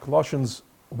Colossians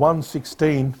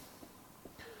 1:16,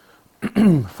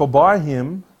 for by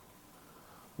him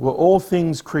were all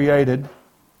things created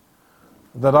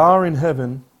that are in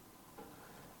heaven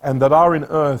and that are in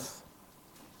earth,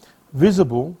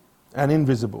 visible and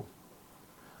invisible,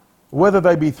 whether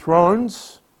they be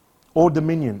thrones or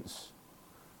dominions,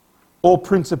 or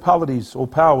principalities or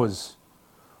powers,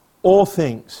 all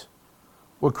things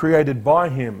were created by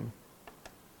him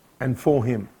and for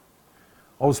him.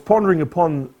 I was pondering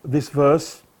upon this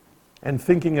verse and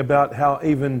thinking about how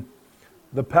even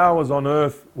the powers on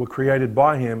earth were created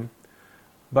by him,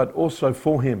 but also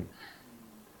for him.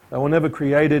 They were never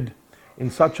created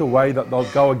in such a way that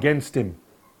they'll go against him.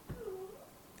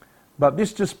 But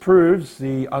this just proves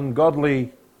the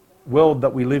ungodly world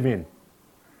that we live in.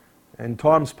 In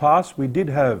times past, we did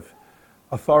have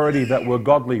authority that were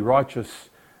godly, righteous,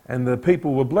 and the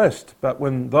people were blessed. But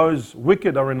when those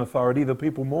wicked are in authority, the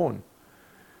people mourn.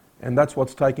 And that's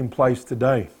what's taking place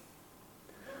today.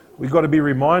 We've got to be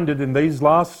reminded in these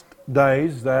last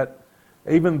days that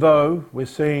even though we're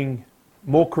seeing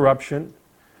more corruption,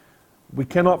 we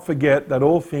cannot forget that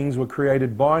all things were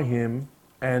created by him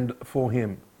and for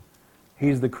him.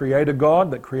 He's the creator God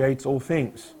that creates all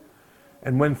things.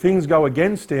 And when things go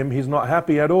against him, he's not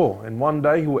happy at all. And one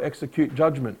day he will execute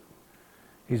judgment.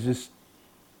 He's just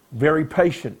very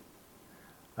patient.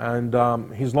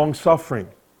 And he's long-suffering.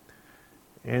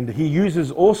 And he uses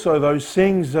also those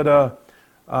things that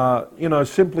are,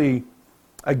 simply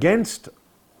against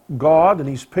God and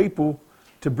his people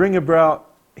to bring about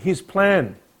his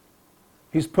plan,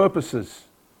 his purposes.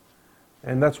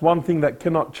 And that's one thing that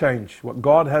cannot change. What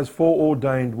God has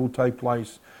foreordained will take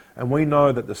place. And we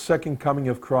know that the second coming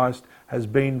of Christ has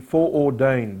been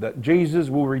foreordained, that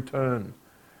Jesus will return.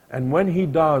 And when he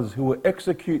does, he will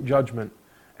execute judgment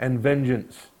and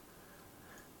vengeance.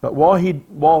 But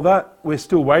while that we're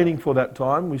still waiting for that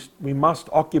time, we must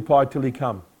occupy till he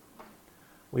come.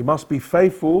 We must be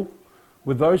faithful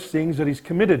with those things that he's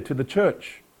committed to the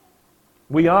church.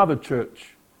 We are the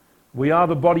church. We are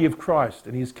the body of Christ,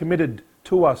 and he's committed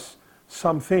to us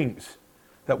some things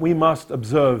that we must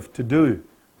observe to do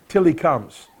till he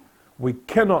comes. We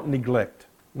cannot neglect,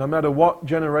 no matter what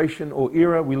generation or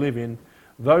era we live in,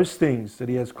 those things that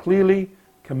he has clearly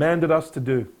commanded us to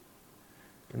do.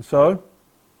 And so,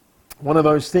 one of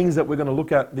those things that we're going to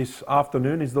look at this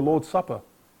afternoon is the Lord's Supper.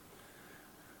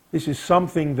 This is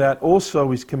something that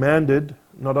also is commanded,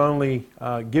 not only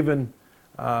given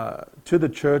to the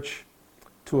church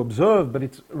to observe, but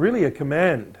it's really a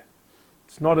command.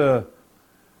 It's not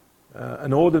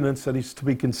an ordinance that is to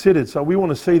be considered. So we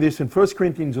want to see this in 1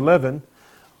 Corinthians 11.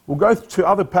 We'll go to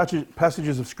other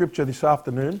passages of Scripture this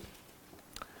afternoon,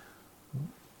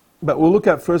 but we'll look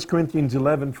at 1 Corinthians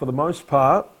 11 for the most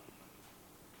part.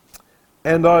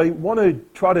 And I want to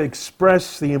try to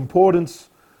express the importance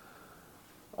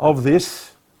of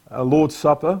this Lord's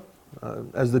Supper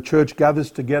as the church gathers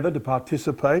together to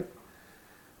participate.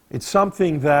 It's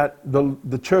something that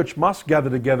the church must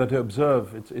gather together to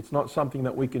observe. It's not something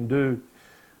that we can do,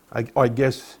 I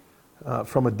guess,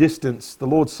 from a distance. The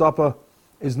Lord's Supper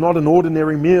is not an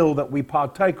ordinary meal that we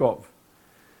partake of.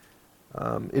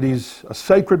 It is a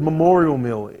sacred memorial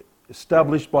meal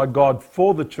established by God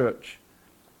for the church.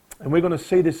 And we're going to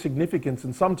see this significance.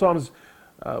 And sometimes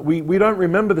we don't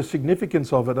remember the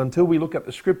significance of it until we look at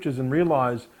the Scriptures and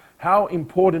realize how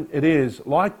important it is.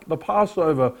 Like the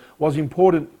Passover was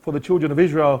important for the children of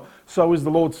Israel, so is the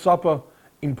Lord's Supper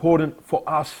important for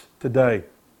us today.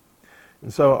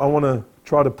 And so I want to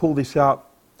try to pull this out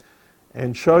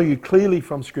and show you clearly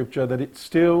from Scripture that it's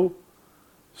still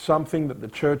something that the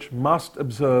church must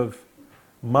observe,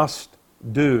 must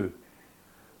do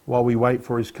while we wait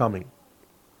for his coming.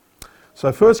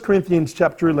 So 1 Corinthians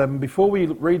chapter 11, before we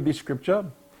read this scripture,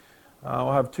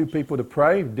 I'll have two people to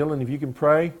pray. Dylan, if you can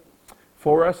pray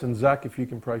for us, and Zach, if you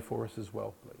can pray for us as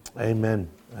well, please. Amen.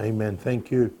 Amen.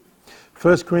 Thank you.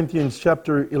 1 Corinthians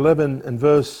chapter 11 and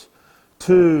verse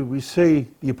 2, we see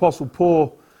the Apostle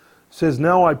Paul says,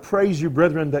 "Now I praise you,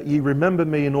 brethren, that ye remember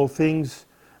me in all things,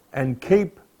 and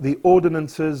keep the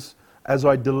ordinances as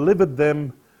I delivered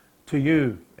them to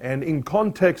you." And in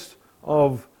context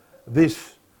of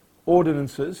this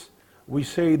ordinances, we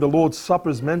see the Lord's Supper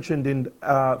is mentioned in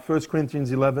 1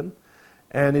 Corinthians 11,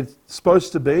 and it's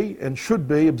supposed to be and should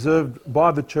be observed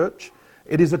by the church.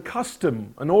 It is a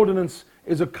custom. An ordinance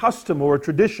is a custom or a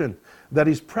tradition that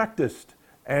is practiced,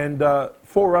 and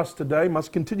for us today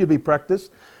must continue to be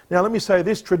practiced. Now let me say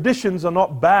this, traditions are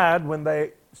not bad when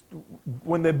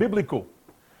they're biblical,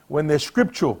 when they're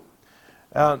scriptural.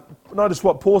 Notice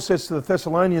what Paul says to the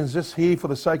Thessalonians just here for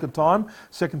the sake of time.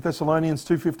 2 Thessalonians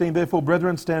 2:15, therefore,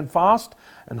 brethren, stand fast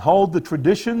and hold the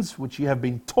traditions which ye have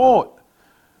been taught,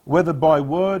 whether by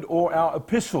word or our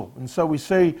epistle. And so we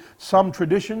see some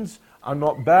traditions are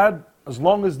not bad as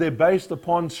long as they're based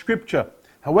upon Scripture.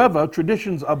 However,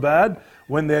 traditions are bad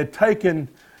when they're taken,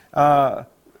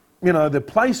 the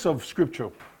place of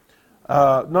Scripture.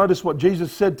 Notice what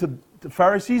Jesus said to the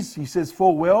Pharisees. He says,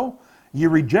 for well, ye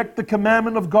reject the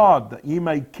commandment of God, that ye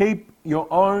may keep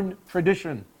your own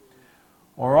tradition.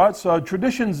 All right, so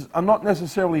traditions are not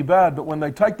necessarily bad, but when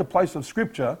they take the place of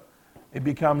Scripture, it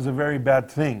becomes a very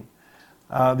bad thing.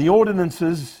 The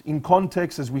ordinances, in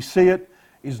context as we see it,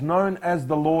 is known as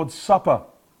the Lord's Supper.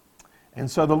 And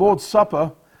so the Lord's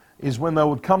Supper is when they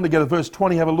would come together. Verse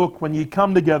 20, have a look. When ye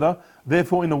come together,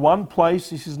 therefore in the one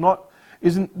place,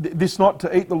 isn't this not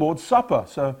to eat the Lord's Supper?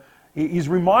 So he's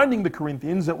reminding the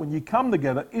Corinthians that when you come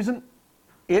together, isn't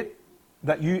it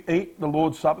that you eat the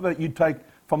Lord's Supper, that you take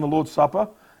from the Lord's Supper?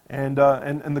 And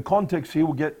the context here,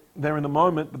 we'll get there in a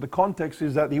moment, but the context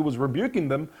is that he was rebuking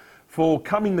them for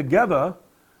coming together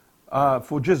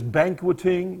for just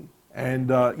banqueting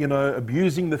and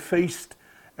abusing the feast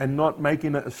and not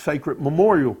making it a sacred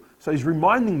memorial. So he's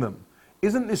reminding them,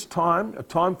 isn't this time a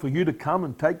time for you to come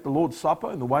and take the Lord's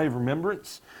Supper in the way of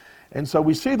remembrance? And so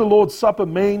we see the Lord's Supper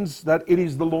means that it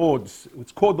is the Lord's.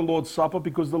 It's called the Lord's Supper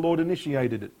because the Lord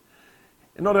initiated it.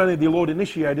 And not only the Lord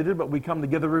initiated it, but we come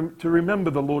together to remember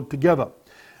the Lord together.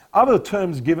 Other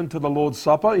terms given to the Lord's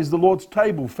Supper is the Lord's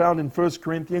table, found in 1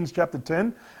 Corinthians chapter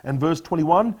 10 and verse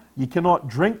 21. You cannot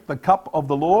drink the cup of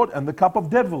the Lord and the cup of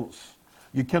devils.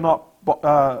 You cannot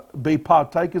be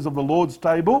partakers of the Lord's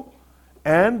table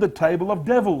and the table of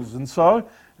devils. And so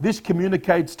this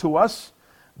communicates to us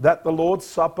that the Lord's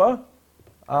Supper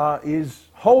is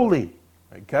holy.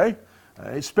 Okay,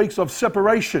 it speaks of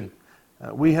separation.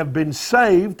 We have been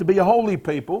saved to be a holy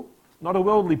people, not a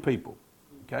worldly people.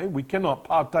 Okay, we cannot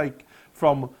partake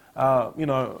from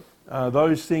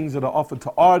those things that are offered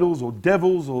to idols or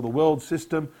devils or the world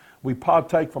system. We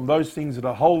partake from those things that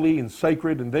are holy and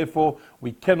sacred, and therefore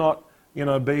we cannot,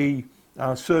 be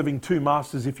serving two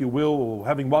masters, if you will, or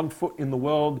having one foot in the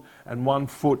world and one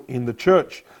foot in the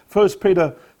church. 1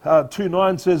 Peter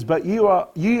 2:9 says, but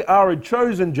ye are a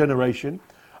chosen generation,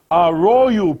 a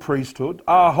royal priesthood,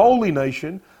 a holy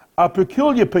nation, a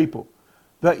peculiar people,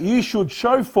 that ye should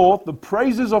show forth the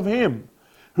praises of him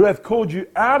who hath called you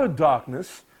out of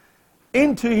darkness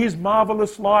into his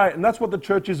marvelous light. And that's what the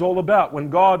church is all about. When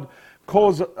God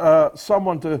calls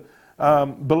someone to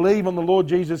believe on the Lord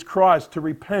Jesus Christ, to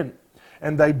repent,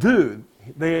 and they do,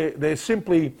 they're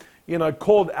simply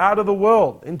called out of the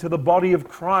world into the body of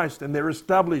Christ, and they're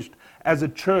established as a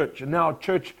church. And now a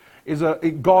church is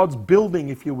God's building,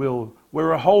 if you will.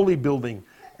 We're a holy building,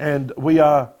 and we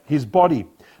are his body.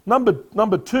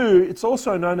 Number two, it's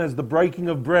also known as the breaking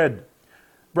of bread.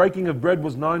 Breaking of bread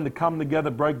was known to come together,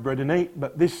 break bread and eat,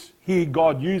 but this here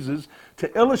God uses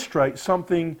to illustrate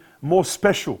something more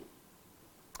special.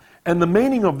 And the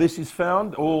meaning of this is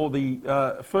found, or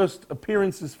the first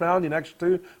appearance is found in Acts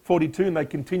 2:42, and they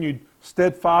continued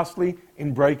steadfastly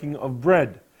in breaking of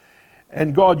bread.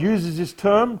 And God uses this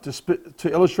term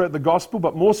to illustrate the gospel,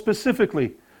 but more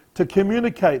specifically to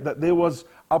communicate that there was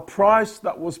a price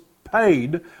that was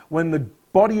paid when the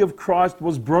body of Christ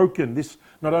was broken. This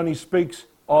not only speaks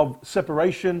of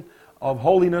separation, of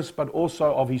holiness, but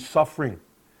also of his suffering.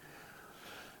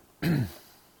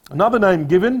 Another name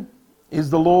given is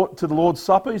to the Lord's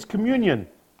Supper is communion.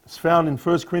 It's found in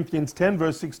 1 Corinthians 10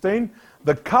 verse 16.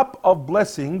 The cup of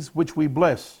blessings which we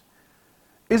bless.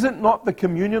 Is it not the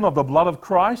communion of the blood of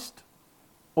Christ?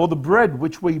 Or the bread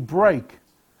which we break?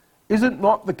 Is it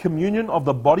not the communion of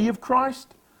the body of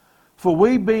Christ? For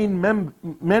we being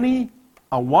many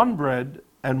are one bread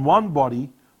and one body,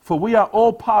 for we are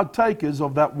all partakers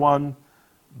of that one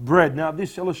bread. Now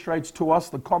this illustrates to us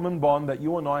the common bond that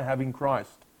you and I have in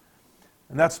Christ.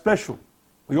 And that's special.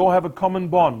 We all have a common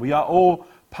bond. We are all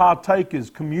partakers,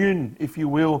 commune, if you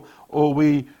will, or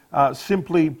we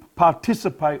simply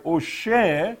participate or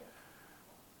share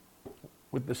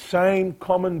with the same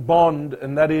common bond,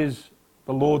 and that is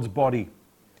the Lord's body.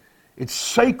 It's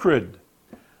sacred.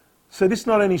 So this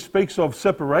not only speaks of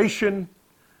separation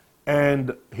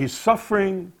and his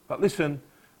suffering, but listen,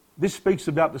 this speaks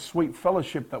about the sweet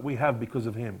fellowship that we have because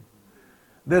of him.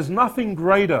 There's nothing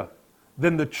greater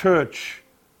than the church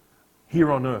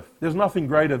here on earth. There's nothing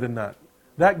greater than that.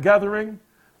 That gathering,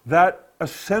 that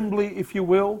assembly, if you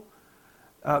will,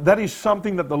 that is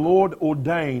something that the Lord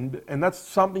ordained, and that's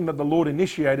something that the Lord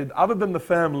initiated other than the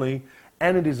family,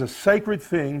 and it is a sacred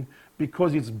thing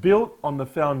because it's built on the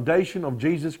foundation of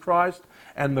Jesus Christ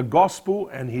and the gospel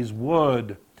and His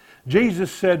word.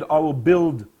 Jesus said, I will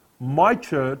build my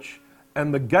church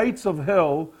and the gates of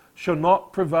hell shall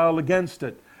not prevail against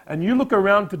it. And you look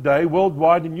around today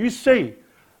worldwide and you see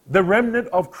the remnant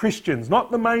of Christians, not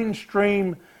the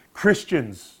mainstream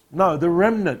Christians. No, the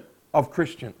remnant of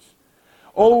Christians.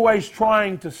 Always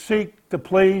trying to seek to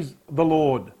please the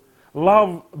Lord,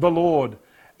 love the Lord,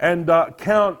 and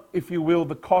count, if you will,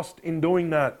 the cost in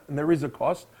doing that. And there is a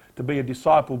cost to be a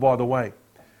disciple, by the way.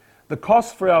 The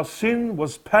cost for our sin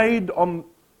was paid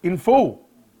in full.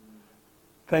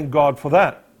 Thank God for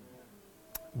that.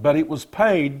 But it was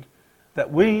paid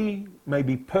that we may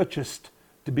be purchased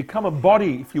to become a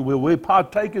body, if you will. We're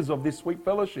partakers of this sweet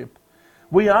fellowship.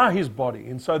 We are His body.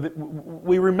 And so that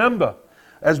we remember,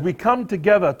 as we come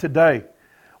together today,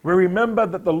 we remember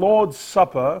that the Lord's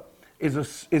Supper is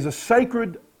a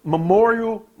sacred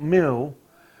memorial meal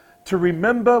to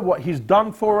remember what He's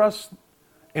done for us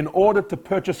in order to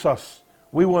purchase us.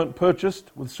 We weren't purchased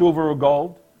with silver or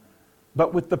gold,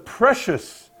 but with the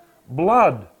precious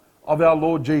blood of our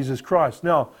Lord Jesus Christ.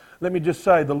 Now, let me just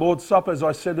say, the Lord's Supper, as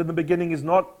I said in the beginning, is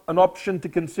not an option to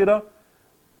consider.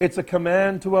 It's a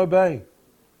command to obey.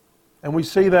 And we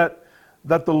see that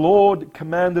the Lord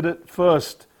commanded it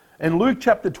first. In Luke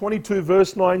chapter 22,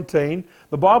 verse 19,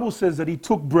 the Bible says that He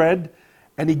took bread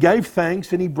and He gave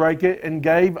thanks and He brake it and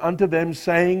gave unto them,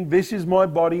 saying, this is my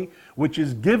body, which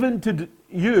is given to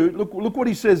you. Look what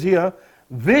He says here.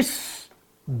 This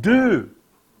do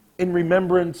in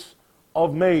remembrance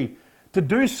of me. To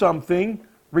do something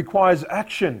requires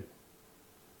action.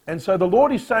 And so the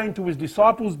Lord is saying to His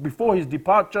disciples before His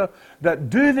departure that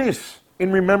do this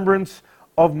in remembrance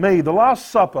of me. The Last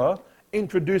Supper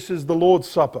introduces the Lord's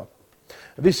Supper.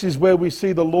 This is where we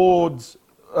see the Lord's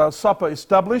Supper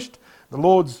established. The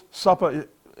Lord's Supper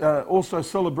also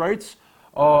celebrates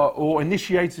or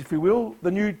initiates, if you will,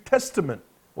 the New Testament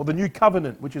or the New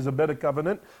Covenant, which is a better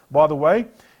covenant, by the way.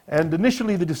 And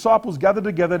initially the disciples gathered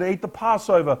together to eat the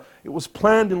Passover. It was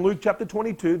planned in Luke chapter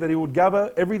 22 that He would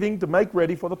gather everything to make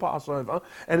ready for the Passover.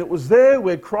 And it was there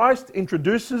where Christ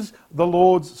introduces the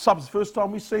Lord's Supper. It's the first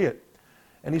time we see it.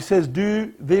 And He says,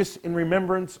 do this in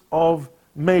remembrance of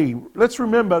me. Let's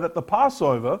remember that the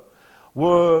Passover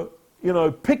were,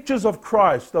 pictures of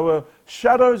Christ. They were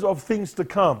shadows of things to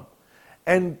come.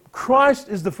 And Christ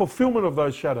is the fulfillment of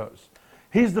those shadows.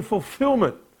 He's the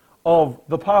fulfillment of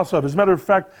the Passover. As a matter of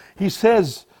fact, He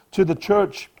says to the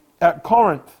church at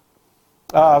Corinth,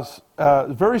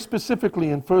 very specifically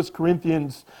in 1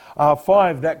 Corinthians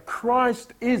 5, that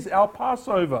Christ is our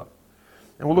Passover.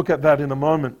 And we'll look at that in a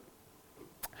moment.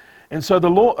 And so the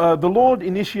Lord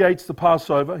initiates the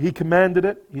Passover. He commanded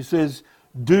it. He says,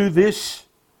 do this.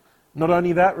 Not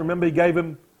only that, remember He gave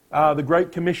them the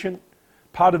Great Commission.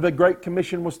 Part of the Great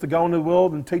Commission was to go into the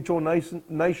world and teach all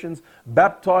nations,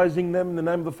 baptizing them in the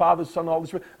name of the Father, Son, and Holy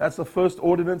Spirit. That's the first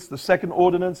ordinance. The second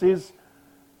ordinance is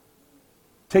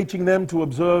teaching them to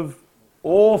observe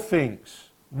all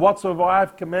things, whatsoever I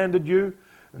have commanded you.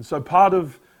 And so part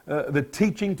of the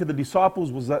teaching to the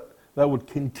disciples was that they would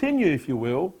continue, if you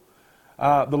will,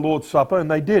 the Lord's Supper,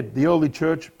 and they did. The early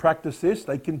church practiced this.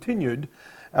 They continued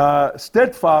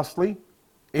steadfastly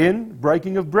in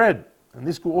breaking of bread. And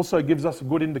this also gives us a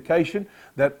good indication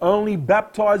that only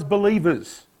baptized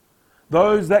believers,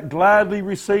 those that gladly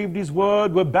received His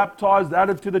word, were baptized,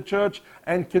 added to the church,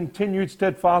 and continued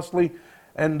steadfastly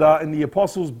and in the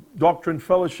Apostles' doctrine,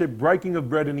 fellowship, breaking of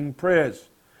bread, and in prayers.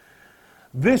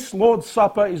 This Lord's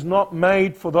Supper is not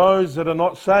made for those that are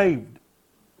not saved.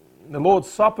 The Lord's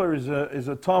Supper is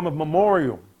a time of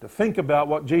memorial to think about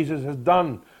what Jesus has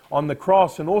done on the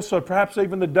cross, and also perhaps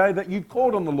even the day that you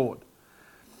called on the Lord.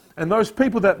 And those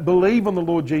people that believe on the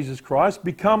Lord Jesus Christ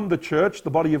become the church,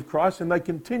 the body of Christ, and they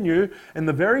continue in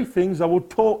the very things they were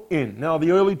taught in. Now,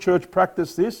 the early church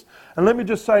practiced this, and let me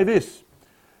just say this.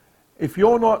 If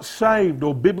you're not saved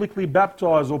or biblically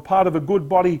baptized or part of a good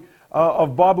body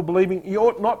of Bible believing, you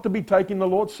ought not to be taking the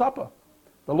Lord's Supper.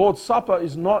 The Lord's Supper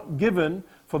is not given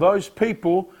for those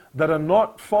people that are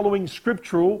not following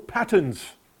scriptural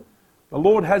patterns. The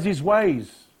Lord has His ways.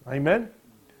 Amen?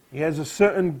 He has a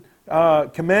certain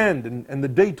command, and the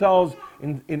details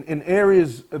in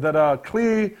areas that are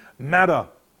clear matter.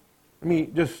 Let me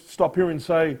just stop here and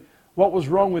say, what was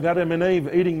wrong with Adam and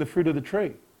Eve eating the fruit of the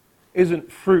tree? Isn't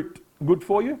fruit good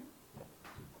for you?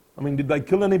 I mean, did they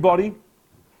kill anybody?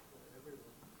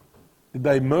 Did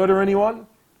they murder anyone?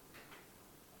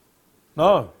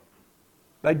 No.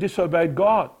 They disobeyed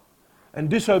God. And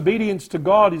disobedience to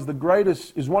God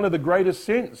is one of the greatest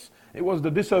sins. It was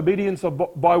the disobedience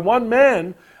by one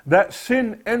man that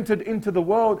sin entered into the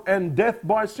world and death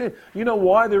by sin. You know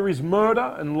why there is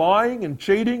murder and lying and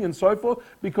cheating and so forth?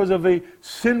 Because of the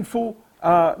sinful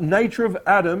nature of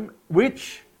Adam,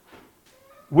 which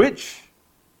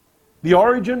the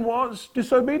origin was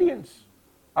disobedience.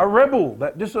 A rebel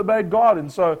that disobeyed God.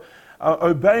 And so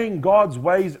obeying God's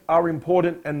ways are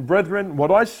important. And brethren, what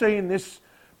I see in this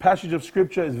passage of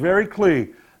Scripture is very clear.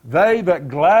 They that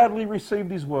gladly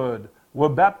received His word were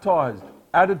baptized,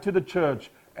 added to the church,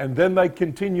 and then they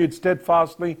continued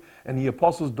steadfastly in the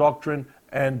apostles' doctrine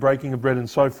and breaking of bread and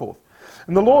so forth.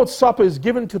 And the Lord's Supper is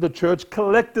given to the church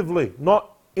collectively,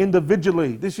 not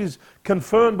individually. This is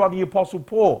confirmed by the Apostle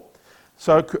Paul.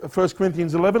 So 1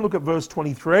 Corinthians 11, look at verse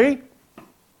 23.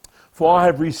 For I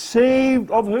have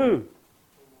received of who?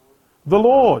 The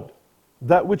Lord,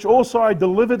 that which also I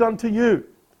delivered unto you,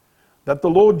 that the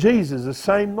Lord Jesus, the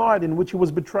same night in which He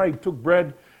was betrayed, took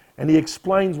bread, and He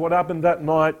explains what happened that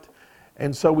night.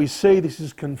 And so we see this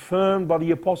is confirmed by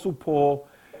the Apostle Paul,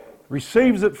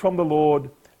 receives it from the Lord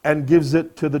and gives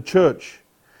it to the church.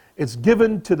 It's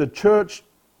given to the church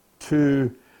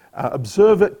to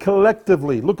observe it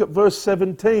collectively. Look at verse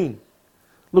 17.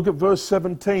 Look at verse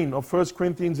 17 of 1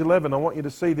 Corinthians 11. I want you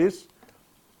to see this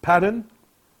pattern.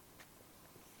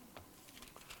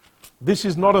 This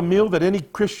is not a meal that any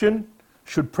Christian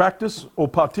should practice or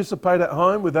participate at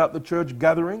home without the church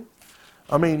gathering.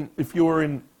 I mean, if you were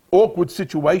in awkward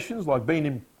situations like being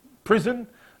in prison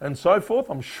and so forth,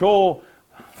 I'm sure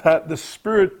that the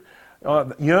Spirit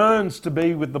yearns to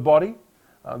be with the body.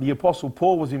 The Apostle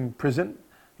Paul was in prison.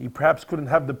 He perhaps couldn't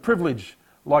have the privilege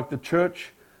like the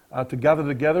church to gather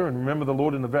together and remember the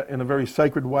Lord in a very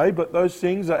sacred way. But those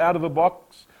things are out of the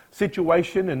box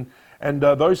situation and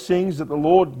those things that the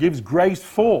Lord gives grace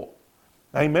for.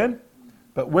 Amen?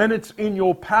 But when it's in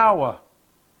your power,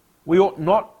 we ought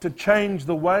not to change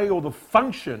the way or the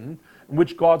function in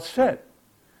which God set.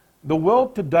 The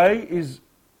world today is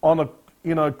on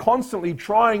constantly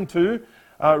trying to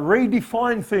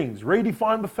redefine things,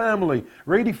 redefine the family,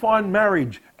 redefine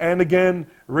marriage, and again,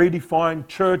 redefine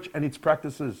church and its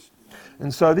practices.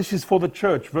 And so this is for the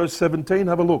church. Verse 17,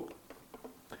 have a look.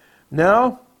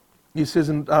 Now, he says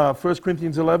in 1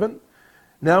 Corinthians 11,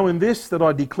 now in this that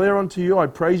I declare unto you, I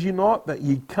praise you not, that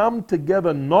ye come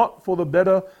together not for the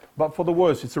better, but for the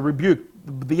worse. It's a rebuke.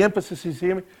 The emphasis is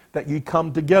here that you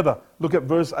come together. Look at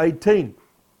verse 18.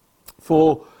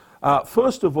 For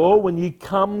first of all, when ye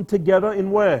come together in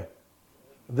where?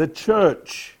 The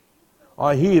church.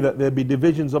 I hear that there be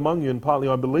divisions among you, and partly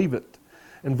I believe it.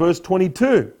 In verse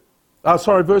 22,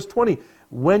 verse 20.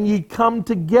 When ye come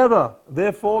together,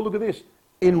 therefore, look at this,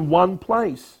 in one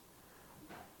place.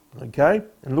 Okay?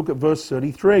 And look at verse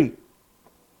 33.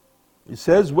 It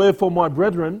says, wherefore, my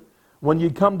brethren, when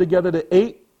you come together to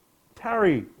eat,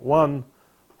 tarry one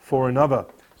for another.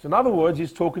 So in other words,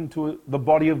 he's talking to the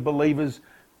body of believers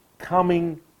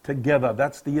coming together.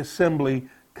 That's the assembly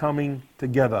coming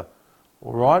together.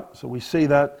 All right? So we see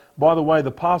that. By the way,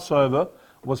 the Passover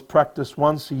was practiced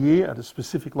once a year at a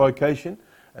specific location,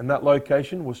 and that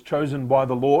location was chosen by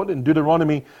the Lord. In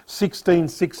Deuteronomy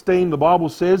 16:16, the Bible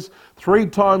says, 3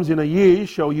 times in a year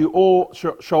shall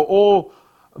all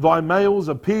thy males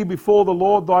appear before the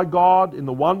Lord thy God in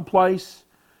the one place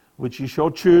which ye shall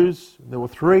choose. There were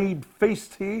 3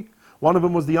 feasts here. One of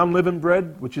them was the unleavened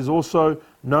bread, which is also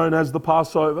known as the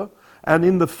Passover. And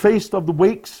in the Feast of the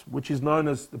Weeks, which is known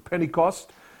as the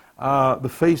Pentecost, the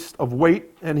Feast of Wheat.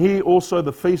 And here also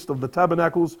the Feast of the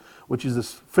Tabernacles, which is the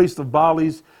Feast of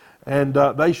Barleys. And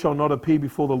they shall not appear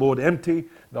before the Lord empty.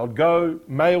 They'll go,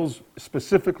 males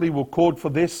specifically were called for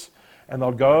this, and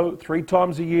they'll go 3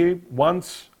 times a year,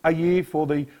 once a year for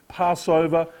the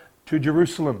Passover to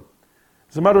Jerusalem.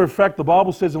 As a matter of fact, the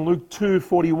Bible says in Luke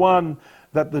 2:41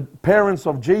 that the parents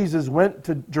of Jesus went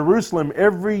to Jerusalem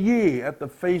every year at the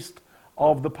feast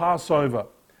of the Passover,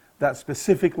 that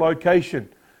specific location,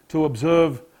 to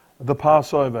observe the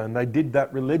Passover. And they did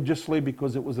that religiously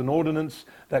because it was an ordinance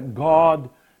that God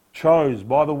chose.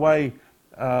 By the way,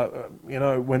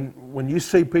 when you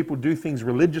see people do things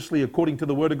religiously according to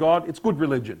the Word of God, it's good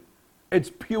religion. It's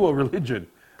pure religion.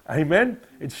 Amen?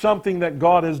 It's something that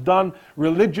God has done.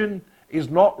 Religion is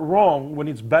not wrong when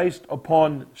it's based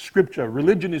upon Scripture.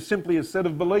 Religion is simply a set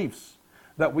of beliefs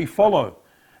that we follow.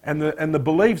 And the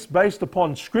beliefs based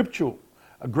upon scriptural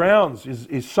grounds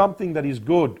is something that is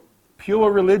good.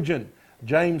 Pure religion,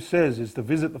 James says, is to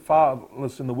visit the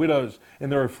fatherless and the widows in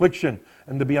their affliction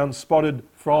and to be unspotted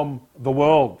from the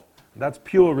world. That's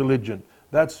pure religion.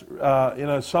 That's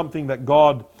something that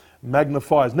God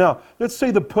magnifies. Now, let's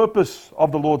see the purpose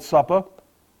of the Lord's Supper.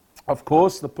 Of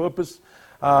course, the purpose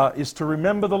is to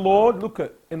remember the Lord, look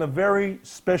at, in a very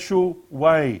special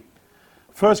way.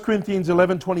 1 Corinthians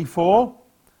 11:24,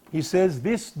 he says,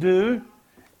 "This do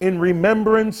in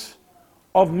remembrance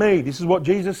of me." This is what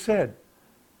Jesus said.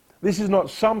 This is not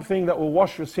something that will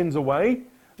wash your sins away.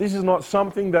 This is not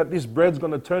something that this bread's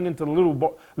going to turn into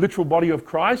the literal body of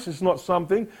Christ. It's not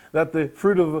something that the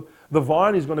fruit of the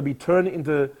vine is going to be turned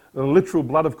into the literal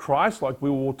blood of Christ, like we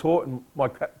were taught in my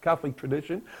Catholic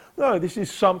tradition. No, this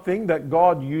is something that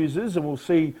God uses, and we'll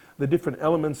see the different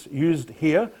elements used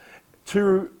here,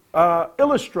 to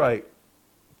illustrate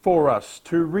for us,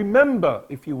 to remember,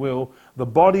 if you will, the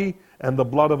body and the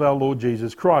blood of our Lord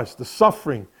Jesus Christ, the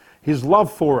suffering, His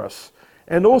love for us.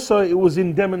 And also it was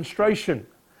in demonstration.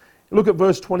 Look at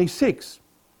verse 26.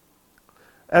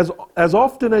 As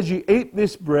often as you eat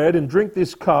this bread and drink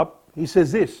this cup, he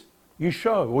says this, you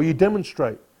show or you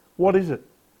demonstrate. What is it?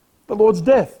 The Lord's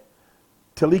death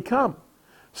till He come.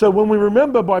 So when we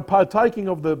remember by partaking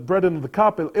of the bread and the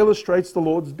cup, it illustrates the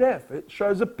Lord's death. It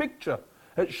shows a picture.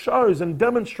 It shows and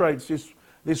demonstrates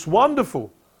this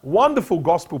wonderful, wonderful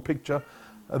gospel picture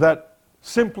that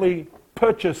simply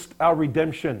purchased our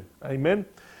redemption. Amen.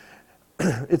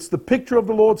 It's the picture of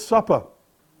the Lord's Supper.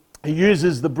 He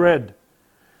uses the bread.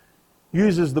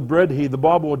 Uses the bread here. The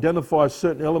Bible identifies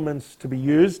certain elements to be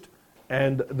used,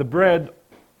 and the bread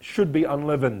should be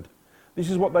unleavened. This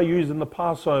is what they used in the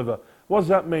Passover. What does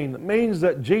that mean? It means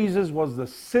that Jesus was the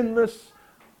sinless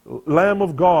Lamb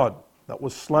of God that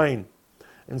was slain.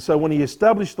 And so when He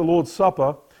established the Lord's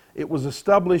Supper, it was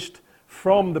established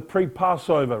from the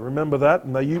pre-Passover. Remember that?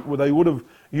 And they would have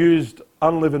used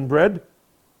unleavened bread.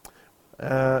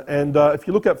 If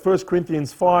you look at 1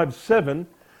 Corinthians 5:7,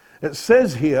 it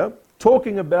says here,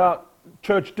 talking about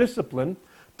church discipline,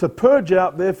 to purge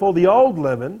out therefore the old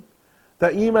leaven,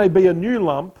 that ye may be a new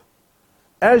lump,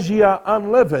 as ye are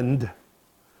unleavened.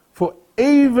 For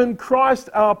even Christ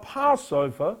our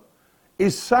Passover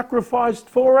is sacrificed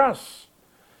for us.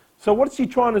 So what's he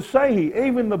trying to say here?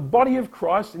 Even the body of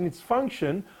Christ in its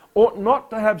function ought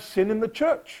not to have sin in the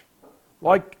church,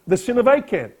 like the sin of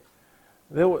Achan.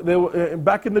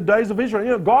 Back in the days of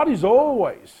Israel, God is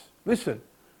always, listen,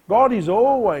 God is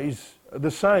always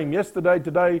the same, yesterday,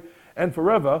 today, and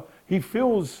forever. He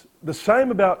feels the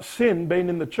same about sin being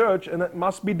in the church, and it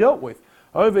must be dealt with.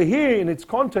 Over here, in its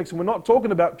context, and we're not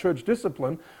talking about church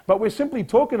discipline, but we're simply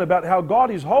talking about how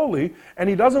God is holy, and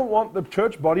He doesn't want the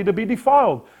church body to be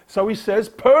defiled. So He says,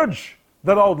 purge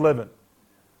that old leaven.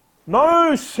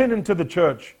 No sin into the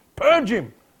church. Purge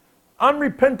him.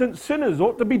 Unrepentant sinners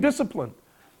ought to be disciplined.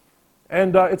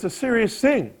 And it's a serious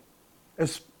thing,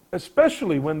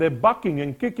 especially when they're bucking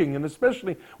and kicking, and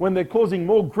especially when they're causing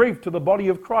more grief to the body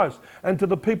of Christ and to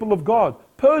the people of God.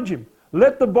 Purge him.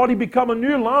 Let the body become a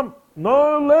new lump,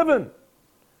 no leaven.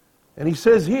 And he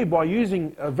says here, by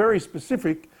using a very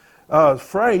specific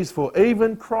phrase, for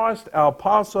even Christ, our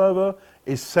Passover,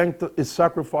 is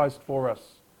sacrificed for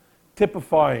us,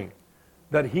 typifying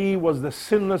that He was the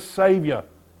sinless Savior.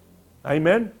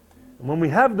 Amen? And when we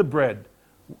have the bread,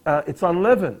 it's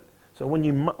unleavened. So when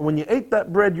you eat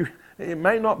that bread, it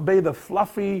may not be the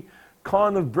fluffy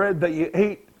kind of bread that you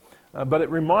eat, but it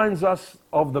reminds us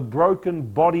of the broken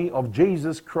body of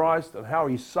Jesus Christ and how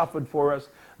He suffered for us,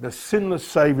 the sinless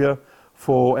Savior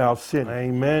for our sin.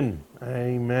 Amen.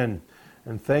 Amen.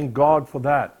 And thank God for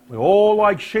that. We're all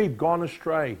like sheep gone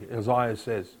astray, Isaiah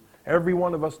says. Every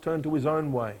one of us turned to his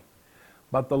own way.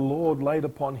 But the Lord laid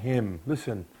upon Him,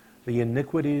 listen, the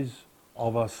iniquities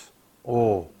of us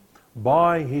all.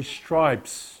 By His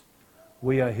stripes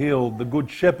we are healed. The Good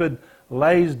Shepherd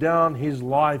lays down His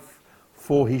life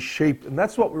for His sheep. And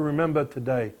that's what we remember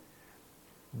today.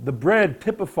 The bread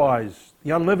typifies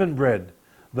the unleavened bread,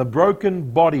 the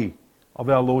broken body of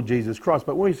our Lord Jesus Christ.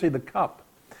 But when we see the cup,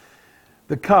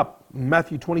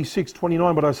 Matthew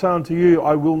 26:29, but I say unto you,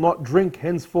 I will not drink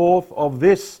henceforth of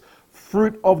this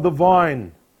fruit of the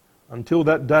vine until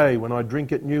that day when I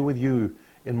drink it new with you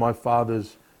in my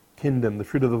Father's kingdom. The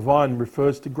fruit of the vine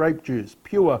refers to grape juice.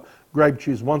 Pure grape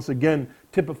juice, once again,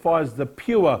 typifies the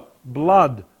pure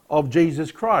blood of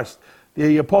Jesus Christ.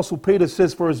 The Apostle Peter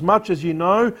says, for as much as you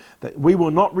know that we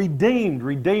were not redeemed.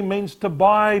 Redeem means to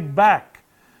buy back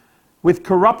with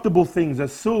corruptible things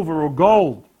as silver or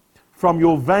gold from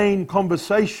your vain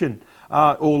conversation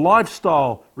or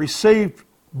lifestyle received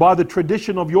by the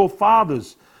tradition of your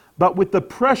fathers, but with the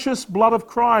precious blood of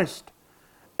Christ,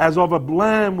 as of a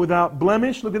lamb without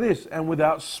blemish, look at this, and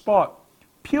without spot.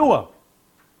 Pure.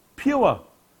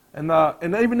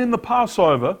 And even in the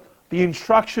Passover, the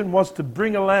instruction was to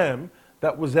bring a lamb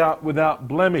that was out without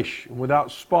blemish,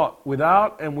 without spot,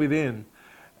 without and within.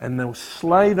 And they'll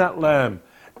slay that lamb.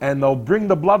 and they'll bring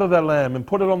the blood of that lamb and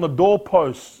put it on the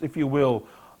doorposts, if you will.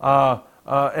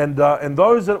 And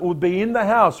those that will be in the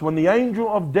house, when the angel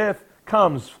of death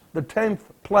comes, the 10th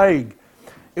plague,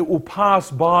 it will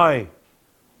pass by.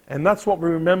 And that's what we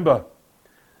remember.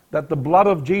 That the blood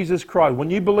of Jesus Christ, when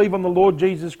you believe on the Lord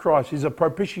Jesus Christ, is a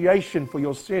propitiation for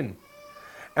your sin.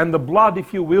 And the blood,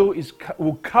 if you will,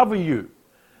 will cover you.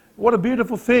 What a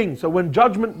beautiful thing. So when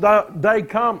judgment day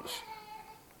comes,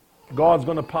 God's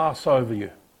going to pass over you.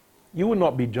 You will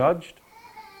not be judged,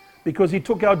 because He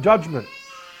took our judgment.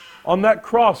 On that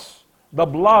cross, the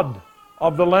blood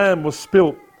of the Lamb was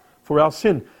spilt for our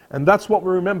sin. And that's what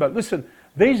we remember. Listen,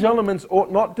 these elements ought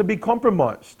not to be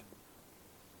compromised.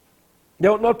 They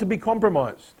ought not to be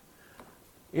compromised.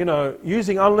 You know,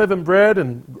 using unleavened bread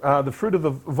and the fruit of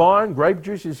the vine, grape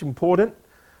juice, is important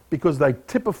because they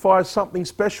typify something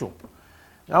special.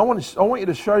 Now, I want you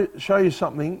to show you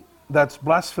something that's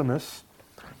blasphemous.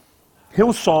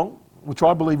 Hillsong, which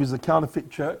I believe is a counterfeit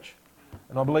church,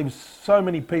 and I believe so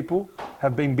many people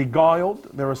have been beguiled.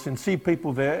 There are sincere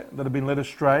people there that have been led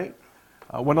astray.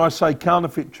 When I say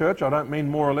counterfeit church, I don't mean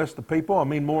more or less the people, I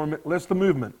mean more or less the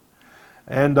movement.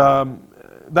 And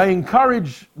they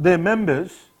encourage their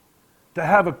members to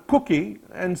have a cookie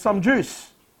and some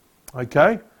juice.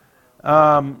 Okay?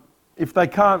 If they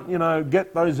can't,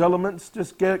 get those elements,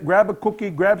 just grab a cookie,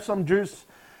 grab some juice.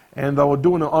 And they were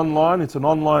doing it online. It's an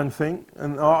online thing.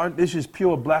 And this is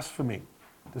pure blasphemy,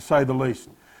 to say the least.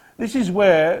 This is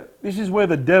where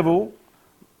the devil,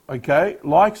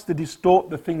 likes to distort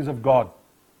the things of God.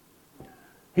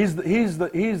 He's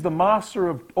the master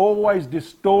of always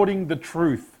distorting the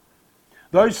truth.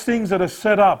 Those things that are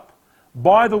set up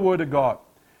by the Word of God,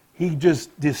 he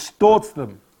just distorts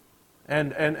them.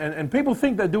 And people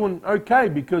think they're doing okay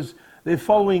because they're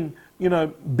following,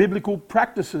 biblical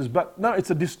practices. But no,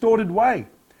 it's a distorted way.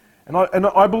 And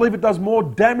I believe it does more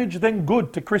damage than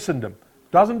good to Christendom.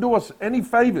 Doesn't do us any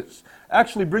favors.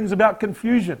 Actually brings about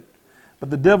confusion. But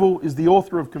the devil is the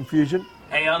author of confusion.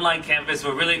 Hey, Online Campus,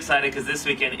 we're really excited because this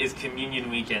weekend is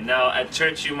Communion Weekend. Now, at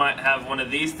church you might have one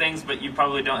of these things, but you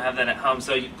probably don't have that at home.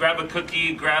 So you grab a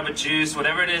cookie, grab a juice,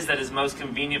 whatever it is that is most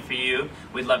convenient for you.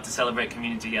 We'd love to celebrate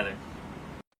communion together.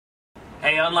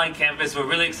 Hey, Online Campus, we're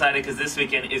really excited because this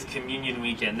weekend is Communion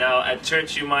Weekend. Now, at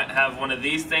church you might have one of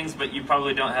these things, but you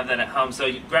probably don't have that at home. So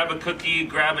you grab a cookie,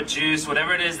 grab a juice,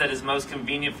 whatever it is that is most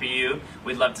convenient for you.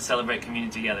 We'd love to celebrate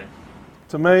communion together.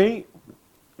 To me,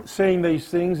 seeing these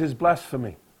things is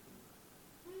blasphemy.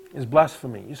 Is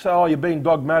blasphemy. You say, oh, you're being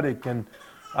dogmatic and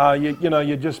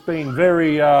you're just being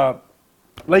very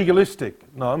legalistic.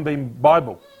 No, I'm being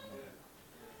Bible.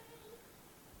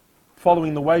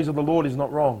 Following the ways of the Lord is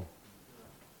not wrong.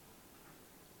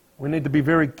 We need to be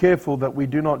very careful that we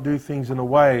do not do things in a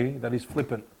way that is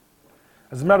flippant.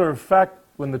 As a matter of fact,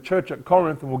 when the church at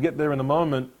Corinth, and we'll get there in a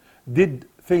moment, did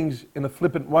things in a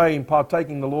flippant way in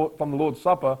partaking from the Lord's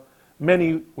Supper,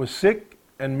 many were sick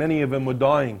and many of them were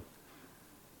dying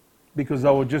because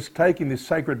they were just taking this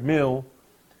sacred meal,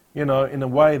 in a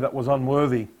way that was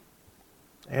unworthy,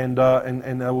 and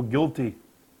they were guilty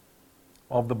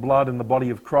of the blood and the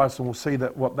body of Christ, and we'll see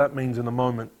what that means in a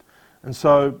moment. And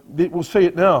so we'll see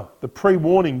it now, the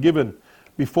pre-warning given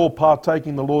before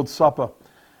partaking the Lord's Supper.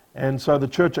 And so the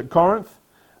church at Corinth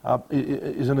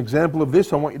is an example of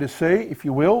this. I want you to see, if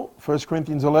you will, 1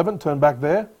 Corinthians 11, turn back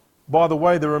there. By the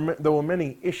way, there were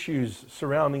many issues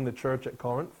surrounding the church at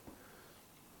Corinth.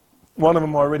 One of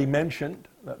them I already mentioned,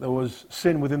 that there was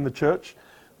sin within the church.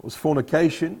 It was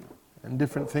fornication and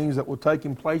different things that were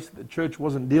taking place that the church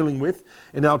wasn't dealing with.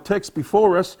 In our text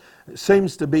before us, it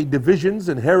seems to be divisions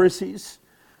and heresies.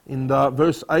 In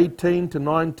verse 18 to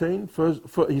 19,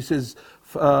 he says,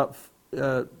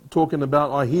 talking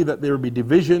about, I hear that there will be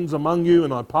divisions among you,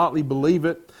 and I partly believe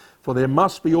it, for there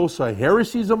must be also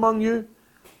heresies among you.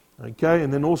 Okay,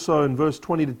 and then also in verse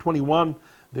 20 to 21,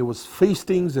 there was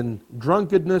feastings and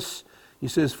drunkenness. He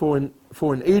says, for in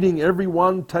eating every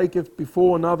one taketh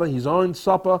before another his own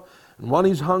supper, and one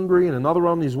is hungry, and another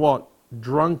one is what?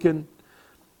 Drunken.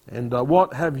 And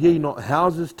what have ye not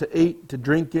houses to eat, to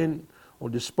drink in? Or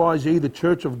despise ye the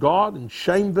church of God, and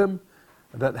shame them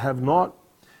that have not?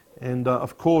 And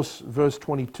of course, verse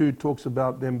 22 talks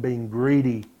about them being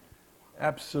greedy,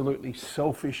 absolutely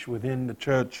selfish within the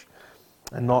church,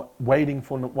 and not waiting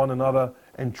for one another,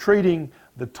 and treating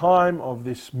the time of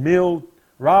this meal,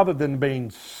 rather than being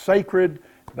sacred,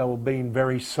 they were being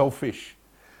very selfish.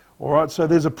 All right, so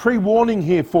there's a pre-warning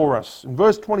here for us. In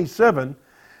verse 27,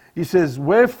 he says,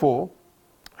 wherefore,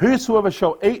 whosoever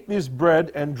shall eat this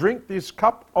bread and drink this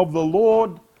cup of the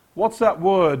Lord, what's that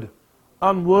word?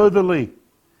 Unworthily,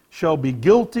 shall be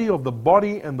guilty of the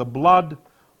body and the blood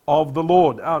of the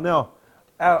Lord. Now,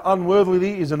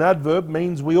 unworthily is an adverb,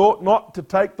 means we ought not to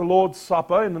take the Lord's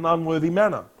Supper in an unworthy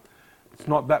manner. It's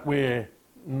not that we're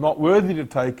not worthy to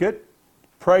take it.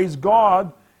 Praise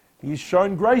God, He's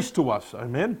shown grace to us.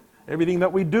 Amen. Everything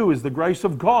that we do is the grace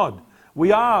of God.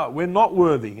 We're not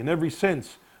worthy in every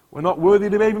sense. We're not worthy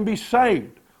to even be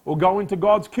saved or go into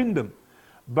God's kingdom.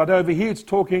 But over here it's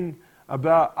talking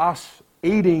about us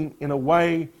eating in a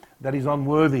way that is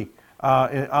unworthily.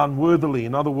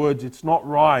 In other words, it's not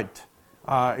right.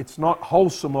 It's not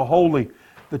wholesome or holy.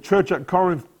 The church at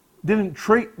Corinth didn't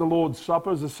treat the Lord's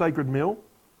Supper as a sacred meal.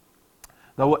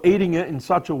 They were eating it in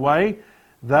such a way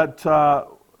that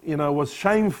was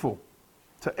shameful.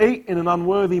 To eat in an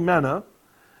unworthy manner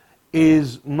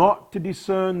is not to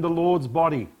discern the Lord's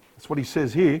body. That's what he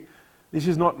says here. This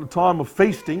is not the time of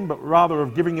feasting, but rather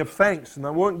of giving of thanks. And they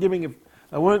weren't giving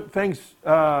thanks,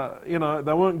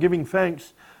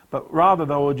 but rather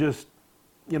they were just,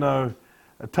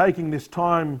 taking this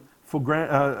time for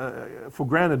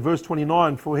granted. Verse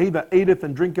 29, for he that eateth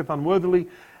and drinketh unworthily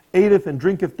eateth and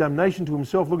drinketh damnation to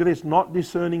himself. Look at this, not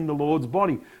discerning the Lord's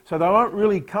body. So they weren't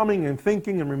really coming and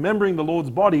thinking and remembering the Lord's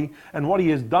body and what He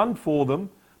has done for them,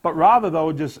 but rather they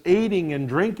were just eating and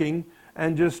drinking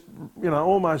and just,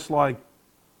 almost like,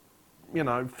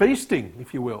 feasting,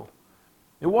 if you will.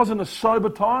 It wasn't a sober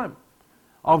time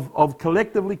of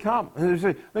collectively come. And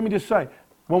let me just say,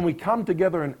 when we come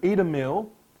together and eat a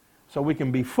meal, so we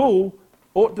can be full,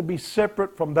 ought to be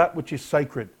separate from that which is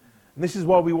sacred. And this is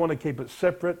why we want to keep it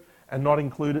separate and not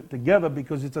include it together,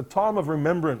 because it's a time of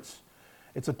remembrance.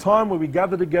 It's a time where we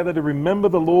gather together to remember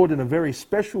the Lord in a very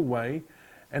special way,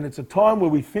 and it's a time where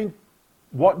we think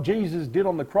what Jesus did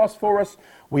on the cross for us.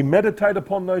 We meditate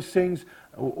upon those things,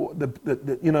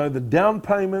 the down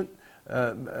payment,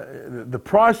 the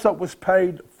price that was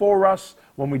paid for us.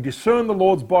 When we discern the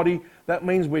Lord's body, that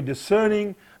means we're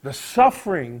discerning the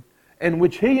suffering in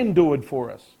which He endured for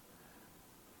us.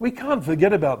 We can't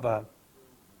forget about that.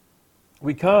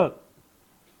 We can't.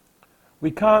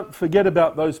 We can't forget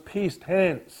about those pierced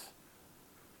hands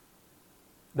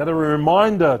that are a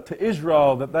reminder to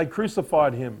Israel that they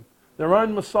crucified Him, their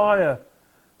own Messiah,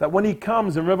 that when He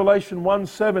comes in Revelation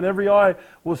 1:7, every eye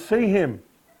will see Him,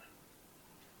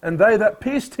 and they that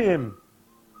pierced Him.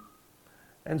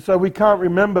 And so we can't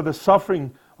remember the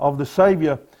suffering of the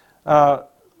Saviour.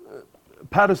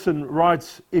 Patterson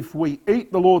writes, if we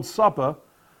eat the Lord's Supper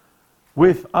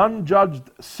with unjudged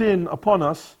sin upon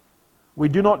us, we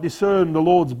do not discern the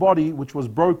Lord's body which was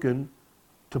broken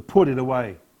to put it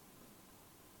away.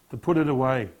 To put it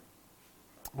away.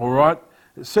 All right?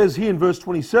 It says here in verse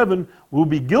 27, we'll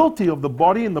be guilty of the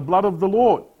body and the blood of the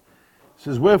Lord. It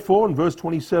says, wherefore, in verse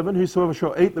 27, whosoever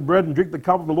shall eat the bread and drink the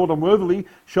cup of the Lord unworthily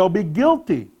shall be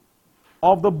guilty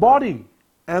of the body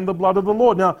and the blood of the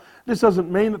Lord. Now, this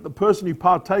doesn't mean that the person who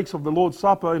partakes of the Lord's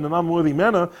Supper in an unworthy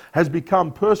manner has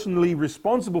become personally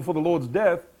responsible for the Lord's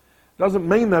death. It doesn't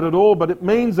mean that at all, but it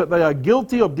means that they are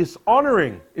guilty of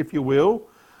dishonoring, if you will,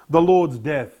 the Lord's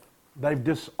death. They've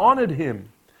dishonored Him.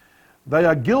 They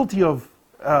are guilty of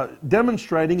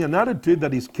demonstrating an attitude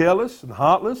that is careless and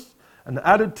heartless, an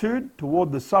attitude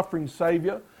toward the suffering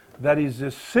Saviour that is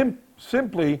just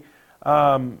simply,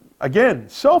 again,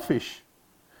 selfish.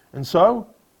 And so,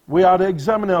 we are to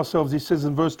examine ourselves. He says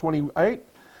in verse 28,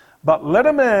 but let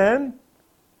a man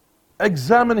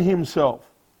examine himself,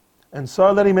 and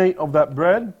so let him eat of that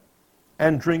bread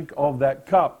and drink of that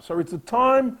cup. So it's a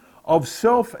time of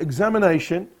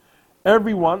self-examination,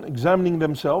 everyone examining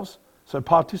themselves. So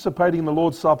participating in the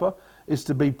Lord's Supper is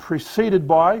to be preceded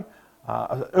by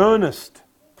earnest,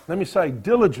 let me say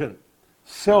diligent,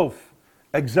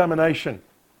 self-examination.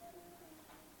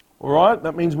 All right,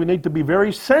 that means we need to be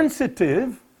very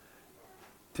sensitive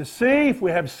to see if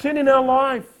we have sin in our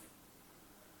life.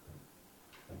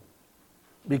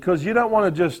 Because you don't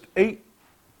want to just eat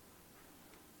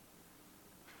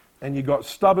and you got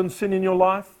stubborn sin in your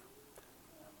life,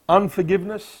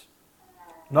 unforgiveness,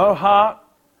 no heart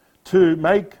to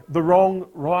make the wrong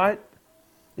right.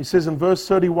 He says in verse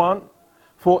 31,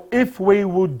 for if we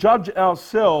would judge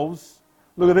ourselves,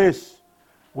 look at this,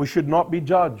 we should not be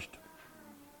judged.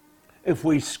 If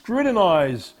we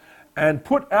scrutinize and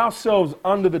put ourselves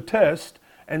under the test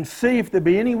and see if there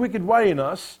be any wicked way in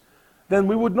us, then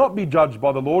we would not be judged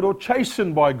by the Lord or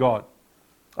chastened by God.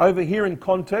 Over here in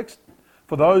context,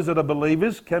 for those that are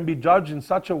believers, can be judged in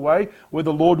such a way where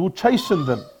the Lord will chasten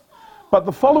them. But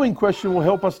the following question will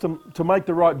help us to make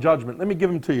the right judgment. Let me give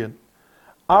them to you.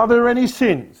 Are there any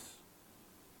sins,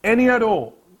 any at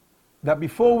all, that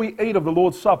before we eat of the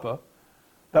Lord's Supper,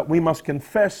 that we must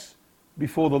confess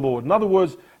before the Lord? In other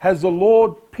words, has the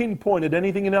Lord pinpointed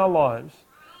anything in our lives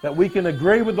that we can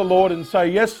agree with the Lord and say,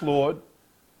 yes, Lord,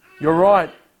 you're right,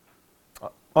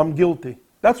 I'm guilty.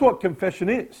 That's what confession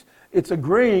is. It's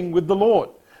agreeing with the Lord.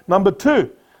 Number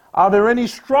 2, are there any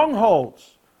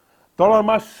strongholds that I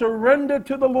must surrender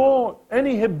to the Lord?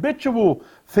 Any habitual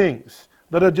things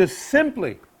that are just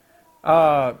simply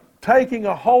taking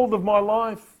a hold of my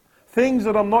life? Things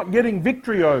that I'm not getting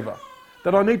victory over,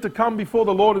 that I need to come before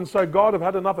the Lord and say, God, I've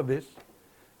had enough of this.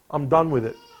 I'm done with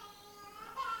it.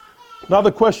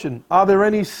 Another question, are there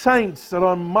any saints that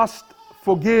I must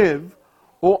forgive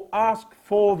or ask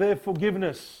for their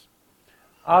forgiveness?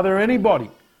 Are there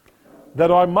anybody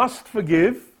that I must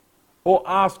forgive or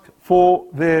ask for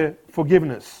their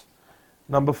forgiveness?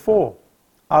 Number 4,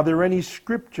 are there any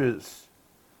scriptures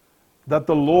that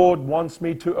the Lord wants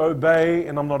me to obey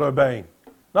and I'm not obeying?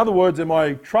 In other words, am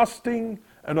I trusting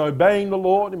and obeying the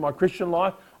Lord in my Christian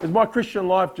life? Is my Christian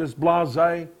life just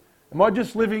blasé? Am I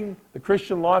just living the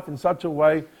Christian life in such a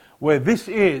way where this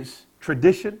is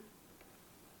tradition?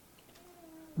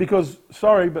 Because,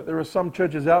 sorry, but there are some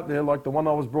churches out there, like the one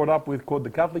I was brought up with called the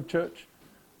Catholic Church,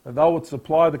 that they would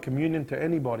supply the communion to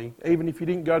anybody, even if you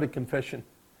didn't go to confession.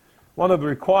 One of the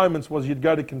requirements was you'd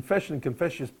go to confession and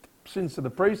confess your sins to the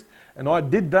priest, and I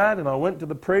did that, and I went to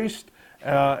the priest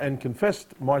and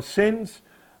confessed my sins,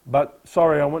 but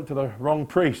sorry, I went to the wrong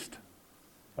priest.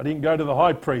 I didn't go to the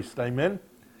high priest, amen?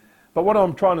 But what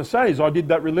I'm trying to say is I did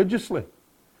that religiously.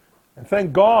 And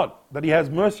thank God that He has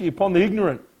mercy upon the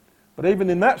ignorant. But even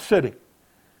in that setting,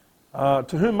 to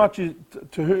whom much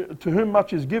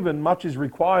is given, much is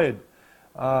required.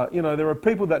 There are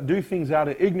people that do things out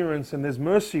of ignorance and there's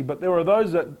mercy, but there are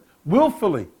those that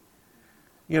willfully,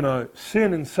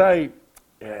 sin and say,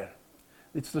 yeah,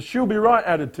 it's the she'll be right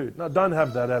attitude. No, don't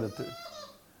have that attitude.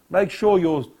 Make sure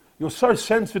you're so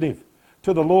sensitive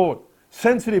to the Lord,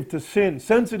 sensitive to sin,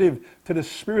 sensitive to the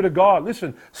Spirit of God.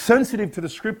 Listen, sensitive to the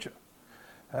Scripture.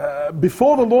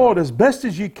 Before the Lord as best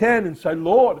as you can and say,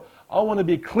 Lord, I want to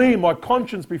be clear, my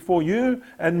conscience before you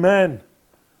and man.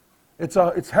 It's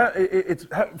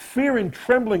fear and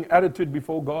trembling attitude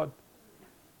before God.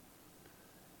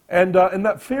 And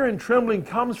that fear and trembling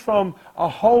comes from a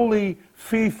holy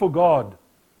fear for God.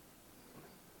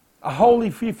 A holy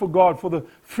fear for God. For the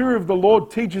fear of the Lord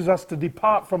teaches us to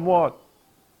depart from what?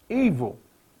 Evil.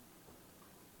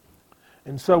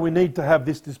 And so we need to have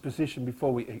this disposition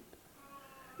before we eat.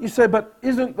 You say, but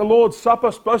isn't the Lord's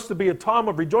Supper supposed to be a time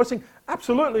of rejoicing?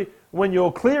 Absolutely, when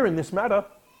you're clear in this matter.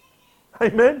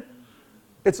 Amen?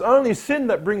 It's only sin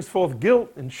that brings forth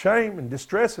guilt and shame and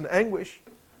distress and anguish,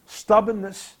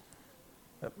 stubbornness,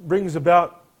 that brings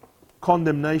about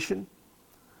condemnation.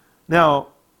 Now,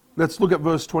 let's look at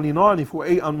verse 29. If we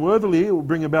eat unworthily, it will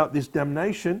bring about this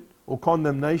damnation or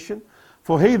condemnation.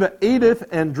 For he that eateth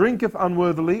and drinketh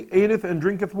unworthily, eateth and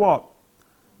drinketh what?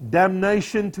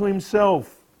 Damnation to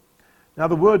himself. Now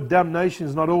the word damnation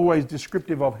is not always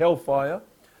descriptive of hellfire,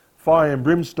 fire and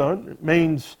brimstone. It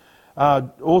means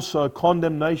also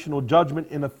condemnation or judgment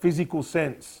in a physical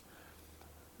sense.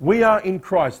 We are in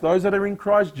Christ. Those that are in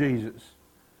Christ Jesus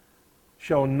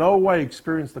shall in no way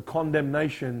experience the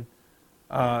condemnation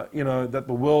that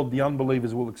the world, the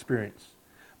unbelievers will experience.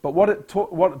 But what it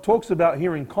talks about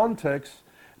here in context,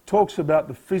 talks about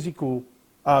the physical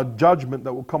judgment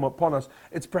that will come upon us.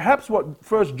 It's perhaps what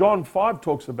 1 John 5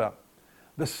 talks about.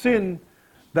 The sin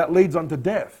that leads unto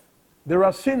death. There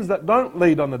are sins that don't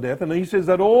lead unto death, and he says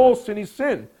that all sin is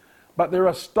sin. But there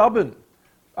are stubborn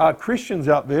Christians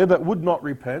out there that would not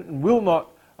repent and will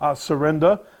not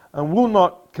surrender and will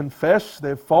not confess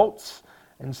their faults.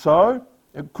 And so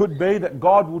it could be that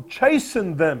God will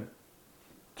chasten them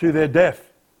to their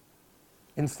death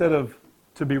instead of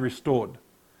to be restored.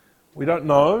 We don't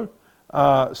know.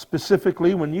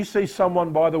 Specifically, when you see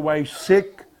someone, by the way,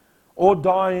 sick or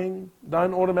dying,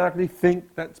 don't automatically think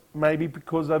that's maybe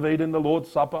because they've eaten the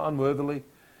Lord's Supper unworthily.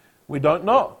 We don't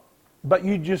know. But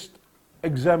you just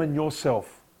examine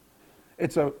yourself.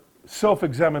 It's a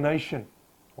self-examination,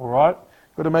 all right?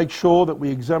 Got to make sure that we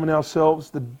examine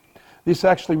ourselves. This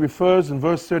actually refers in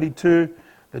verse 32,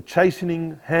 the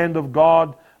chastening hand of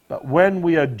God. But when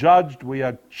we are judged, we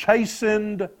are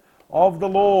chastened of the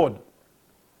Lord.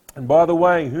 And by the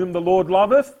way, whom the Lord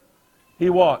loveth,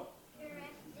 He what?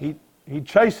 He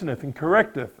chasteneth and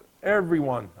correcteth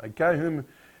everyone, okay, whom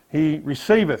He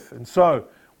receiveth. And so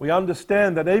we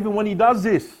understand that even when He does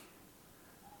this,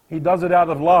 He does it out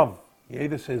of love. He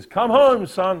either says, come home,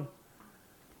 son.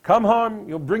 Come home.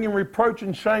 You're bringing reproach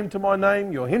and shame to my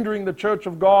name. You're hindering the church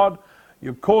of God.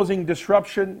 You're causing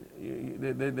disruption.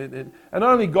 And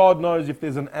only God knows if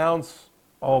there's an ounce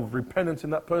of repentance in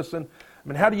that person. I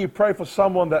mean, how do you pray for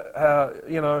someone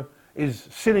that, is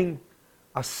sinning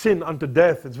a sin unto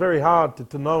death. It's very hard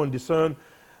to know and discern.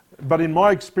 But in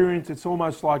my experience, it's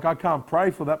almost like I can't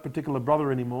pray for that particular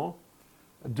brother anymore.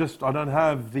 I don't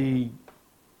have the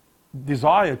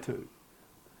desire to.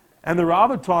 And there are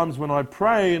other times when I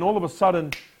pray and all of a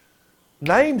sudden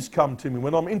names come to me.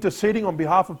 When I'm interceding on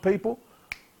behalf of people,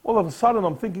 all of a sudden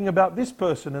I'm thinking about this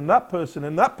person and that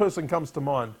person comes to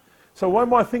mind. So why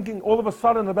am I thinking all of a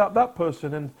sudden about that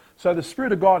person? And so the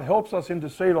Spirit of God helps us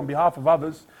intercede on behalf of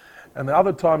others. And the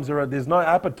other times there's no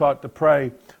appetite to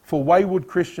pray for wayward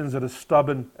Christians that are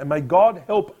stubborn. And may God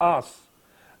help us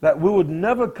that we would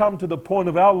never come to the point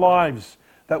of our lives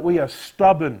that we are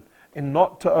stubborn and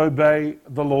not to obey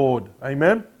the Lord.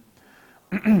 Amen?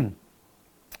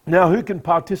 Now, who can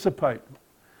participate?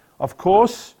 Of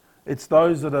course, it's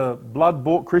those that are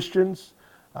blood-bought Christians,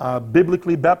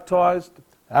 biblically baptized,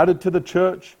 added to the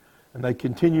church, and they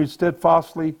continue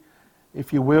steadfastly,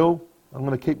 if you will. I'm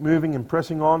going to keep moving and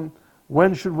pressing on.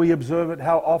 When should we observe it?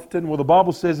 How often? Well, the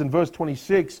Bible says in verse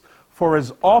 26, "For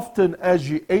as often as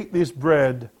you eat this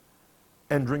bread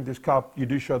and drink this cup, you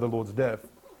do show the Lord's death."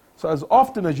 So as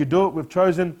often as you do it, we've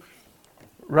chosen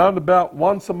round about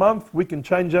once a month. We can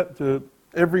change that to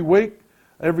every week,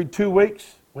 every 2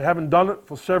 weeks. We haven't done it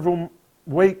for several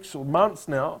weeks or months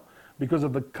now because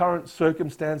of the current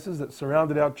circumstances that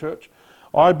surrounded our church.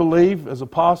 I believe, as a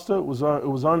pastor, it was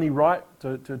only right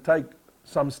to take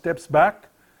some steps back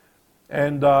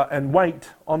and wait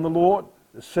on the Lord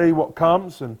to see what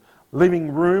comes, and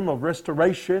living room of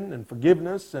restoration and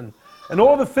forgiveness and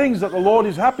all the things that the Lord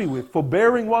is happy with,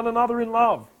 forbearing one another in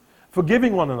love,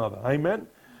 forgiving one another, amen,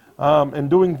 and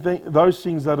doing those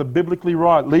things that are biblically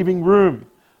right, leaving room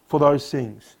for those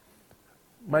things.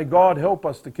 May God help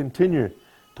us to continue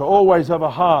to always have a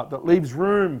heart that leaves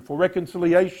room for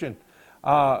reconciliation,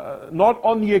 not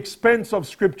on the expense of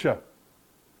Scripture,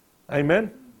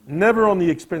 amen, never on the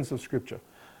expense of Scripture,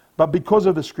 but because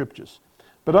of the Scriptures.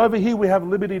 But over here we have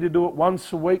liberty to do it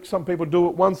once a week. Some people do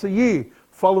it once a year,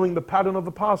 following the pattern of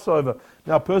the Passover.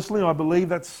 Now personally I believe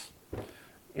that's,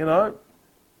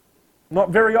 not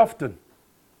very often.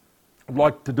 I'd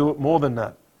like to do it more than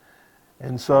that.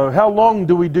 And so how long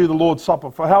do we do the Lord's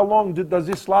Supper? For how long does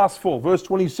this last for? Verse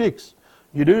 26,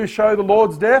 "You do show the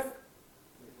Lord's death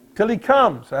till He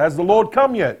comes." So has the Lord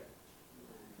come yet?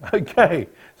 Okay,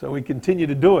 so we continue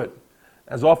to do it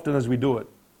as often as we do it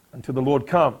until the Lord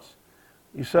comes.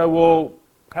 You say, well,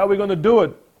 how are we going to do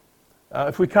it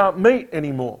if we can't meet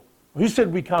anymore? Who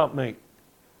said we can't meet?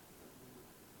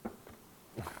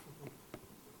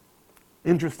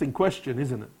 Interesting question,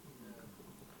 isn't it?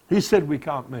 Who said we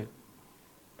can't meet?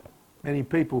 Many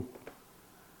people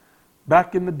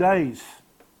back in the days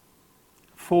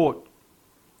fought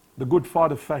the good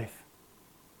fight of faith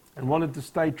and wanted to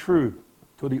stay true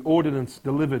to the ordinance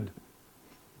delivered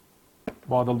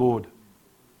by the Lord.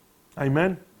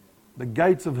 Amen? The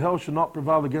gates of hell shall not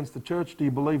prevail against the church. Do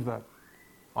you believe that?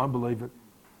 I believe it.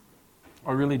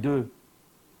 I really do.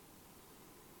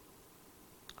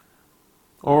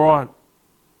 All right.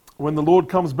 When the Lord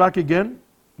comes back again,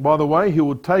 by the way, He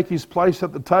will take His place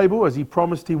at the table as He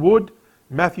promised He would.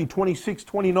 Matthew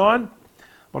 26:29.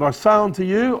 "But I say unto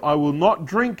you, I will not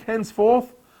drink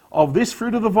henceforth of this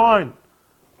fruit of the vine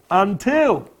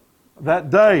until that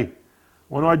day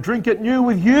when I drink it new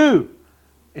with you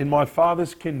in my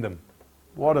Father's kingdom."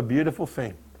 What a beautiful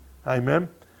thing. Amen.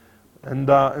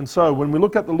 And so when we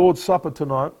look at the Lord's Supper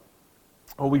tonight,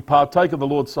 or we partake of the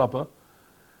Lord's Supper,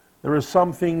 there are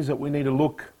some things that we need to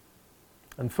look.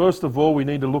 And first of all, we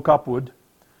need to look upward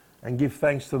and give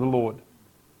thanks to the Lord.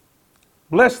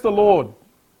 Bless the Lord,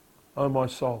 O my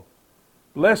soul.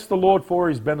 Bless the Lord for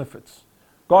His benefits.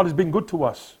 God has been good to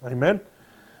us. Amen.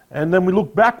 And then we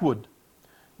look backward.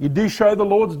 You do show the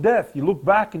Lord's death. You look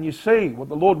back and you see what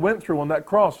the Lord went through on that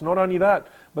cross. Not only that,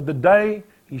 but the day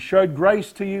He showed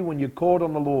grace to you when you called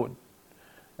on the Lord.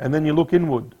 And then you look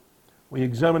inward. We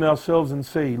examine ourselves and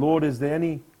see, Lord, is there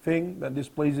anything that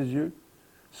displeases you?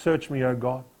 Search me, O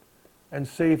God, and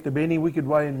see if there be any wicked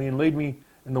way in me, and lead me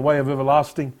in the way of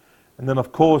everlasting. And then,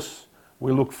 of course,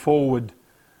 we look forward.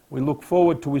 We look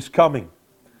forward to His coming.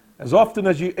 As often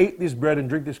as you eat this bread and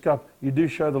drink this cup, you do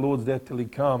show the Lord's death till He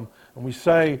come. And we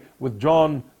say with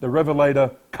John the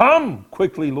Revelator, "Come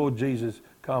quickly, Lord Jesus,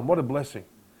 come." What a blessing.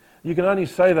 You can only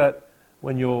say that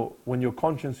when your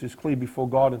conscience is clear before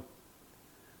God. And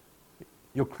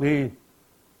you're clear.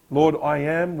 Lord, I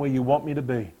am where you want me to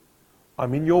be.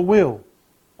 I'm in your will.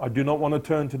 I do not want to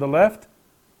turn to the left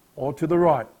or to the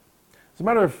right. As a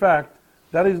matter of fact,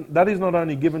 that is not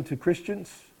only given to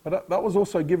Christians, but that was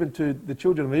also given to the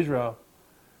children of Israel.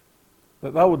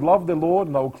 That they would love their Lord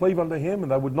and they would cleave unto Him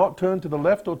and they would not turn to the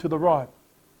left or to the right.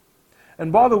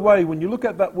 And by the way, when you look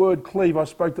at that word cleave, I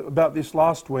spoke about this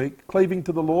last week, cleaving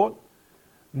to the Lord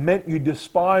meant you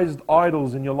despised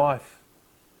idols in your life.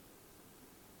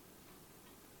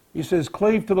 He says,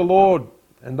 cleave to the Lord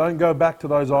and don't go back to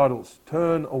those idols.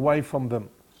 Turn away from them.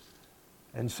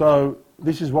 And so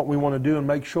this is what we want to do and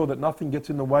make sure that nothing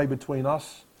gets in the way between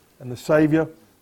us and the Saviour.